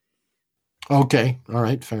there. Okay. All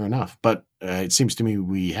right. Fair enough. But it seems to me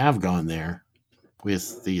we have gone there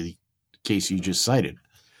with the case you just cited.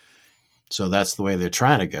 So that's the way they're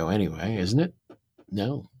trying to go anyway, isn't it?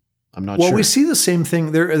 No, I'm not sure. Well, we see the same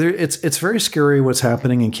thing there. It's very scary what's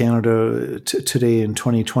happening in Canada today in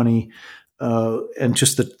 2020. And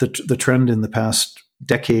just the trend in the past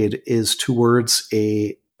decade is towards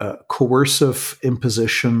a coercive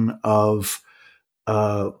imposition of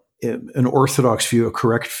an orthodox view, a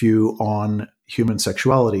correct view on human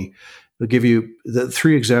sexuality. I'll give you the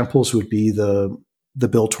three examples would be the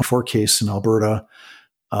Bill 24 case in Alberta,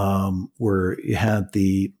 where you had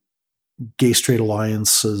the gay-straight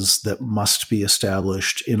alliances that must be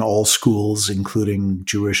established in all schools, including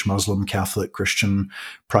Jewish, Muslim, Catholic, Christian,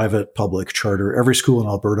 private, public, charter. Every school in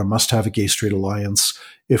Alberta must have a gay-straight alliance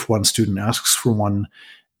if one student asks for one.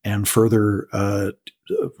 And further,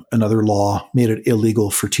 another law made it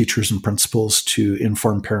illegal for teachers and principals to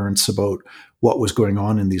inform parents about what was going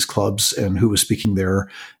on in these clubs and who was speaking there,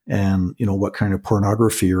 and what kind of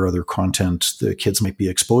pornography or other content the kids might be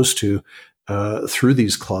exposed to through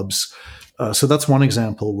these clubs. So that's one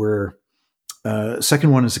example where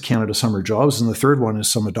second one is the Canada Summer Jobs. And the third one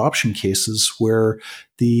is some adoption cases where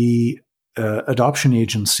the adoption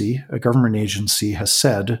agency, a government agency, has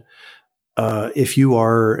said, if you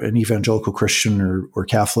are an evangelical Christian or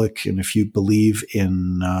Catholic, and if you believe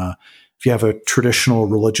in, if you have a traditional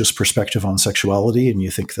religious perspective on sexuality and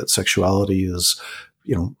you think that sexuality is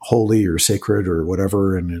holy or sacred or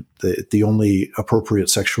whatever, and the only appropriate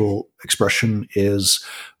sexual expression is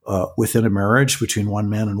within a marriage between one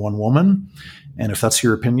man and one woman, and if that's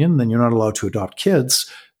your opinion, then you're not allowed to adopt kids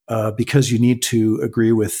because you need to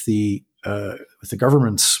agree with the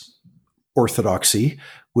government's orthodoxy,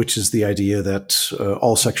 which is the idea that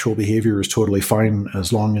all sexual behavior is totally fine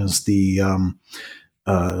as long as the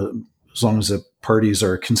parties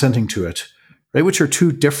are consenting to it, right? Which are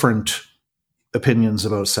two different opinions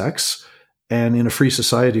about sex. And in a free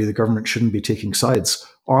society, the government shouldn't be taking sides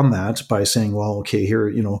on that by saying, well, okay, here,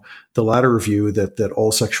 the latter view that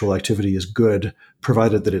all sexual activity is good,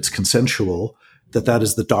 provided that it's consensual, that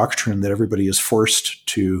is the doctrine that everybody is forced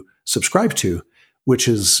to subscribe to, which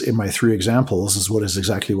is, in my three examples, is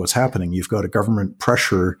exactly what's happening. You've got a government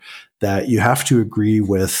pressure that you have to agree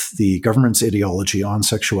with the government's ideology on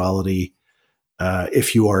sexuality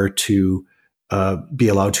if you are to be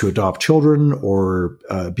allowed to adopt children or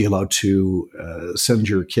be allowed to send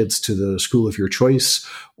your kids to the school of your choice,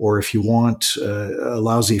 or if you want a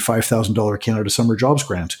lousy $5,000 Canada Summer Jobs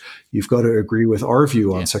grant, you've got to agree with our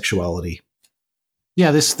view on sexuality.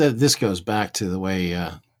 Yeah, this goes back to the way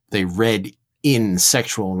they read in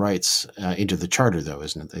sexual rights into the charter, though,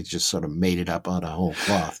 isn't it? They just sort of made it up out of whole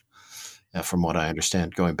cloth, from what I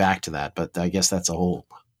understand, going back to that. But I guess that's a whole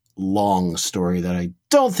long story that I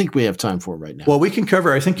don't think we have time for right now. Well, we can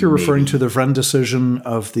cover, I think you're referring to the Vren decision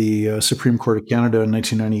of the Supreme Court of Canada in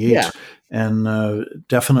 1998. Yeah. And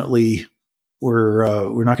definitely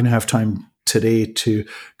we're not going to have time today to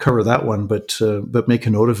cover that one, but make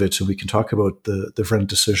a note of it so we can talk about the Vren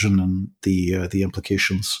decision and the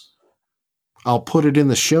implications. I'll put it in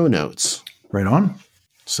the show notes. Right on.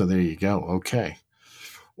 So there you go. Okay.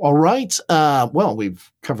 All right. Well,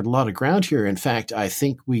 we've covered a lot of ground here. In fact, I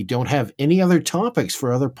think we don't have any other topics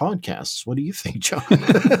for other podcasts. What do you think, John?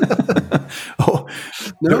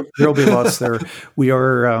 No? There'll be lots there.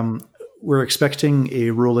 We're expecting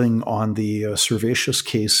a ruling on the Servatius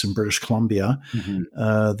case in British Columbia.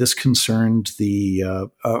 Mm-hmm. This concerned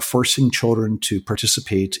the forcing children to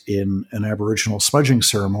participate in an Aboriginal smudging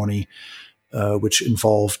ceremony, which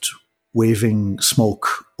involved waving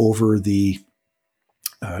smoke over the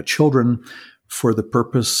children for the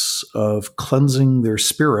purpose of cleansing their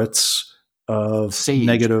spirits of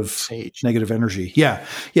negative energy.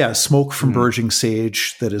 Yeah. Smoke from burgeoning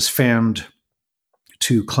sage that is fanned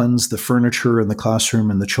to cleanse the furniture in the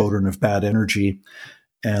classroom and the children of bad energy.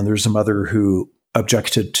 And there's a mother who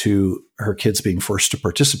objected to her kids being forced to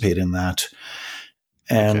participate in that.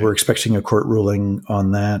 And we're expecting a court ruling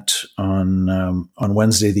on that on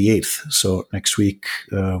Wednesday, the 8th. So next week,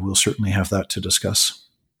 we'll certainly have that to discuss.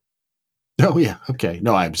 Oh, yeah. Okay.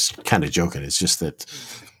 No, I'm just kind of joking. It's just that,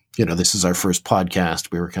 this is our first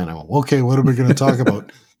podcast. We were kind of, okay, what are we going to talk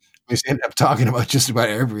about? We end up talking about just about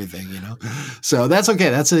everything, So that's okay.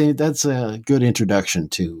 That's a good introduction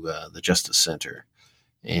to the Justice Center.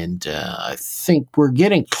 And I think we're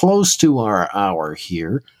getting close to our hour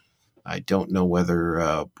here. I don't know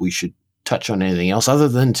whether we should touch on anything else other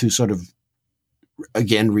than to sort of,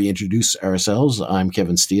 again, reintroduce ourselves. I'm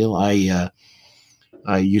Kevin Steele. I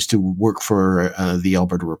I used to work for the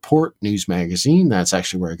Alberta Report news magazine. That's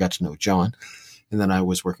actually where I got to know John. And then I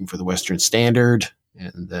was working for the Western Standard,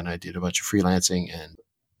 and then I did a bunch of freelancing, and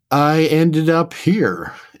I ended up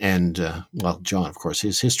here. And, John, of course,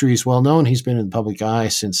 his history is well known. He's been in the public eye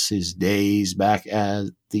since his days back at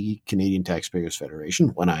the Canadian Taxpayers Federation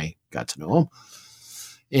when I got to know him.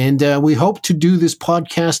 And we hope to do this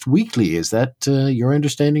podcast weekly. Is that your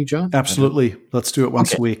understanding, John? Absolutely. Let's do it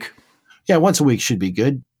once a week. Yeah, once a week should be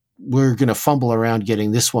good. We're going to fumble around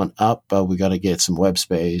getting this one up. We got to get some web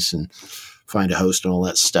space and find a host and all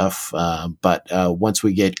that stuff. But once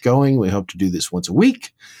we get going, we hope to do this once a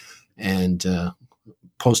week and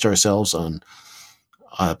post ourselves on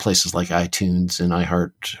places like iTunes and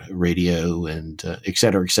iHeartRadio and et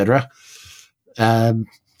cetera, et cetera.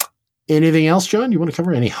 Anything else, John, you want to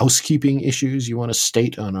cover? Any housekeeping issues you want to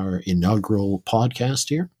state on our inaugural podcast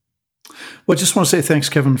here? Well, I just want to say thanks,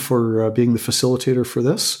 Kevin, for being the facilitator for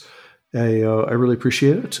this. I really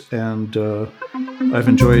appreciate it, and I've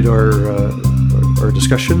enjoyed our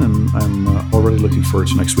discussion, and I'm already looking forward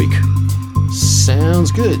to next week.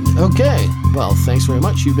 Sounds good. Okay. Well, thanks very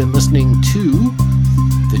much. You've been listening to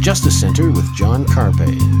The Justice Center with John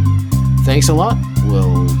Carpe. Thanks a lot.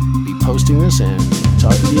 We'll be posting this and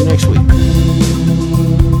talk to you next week.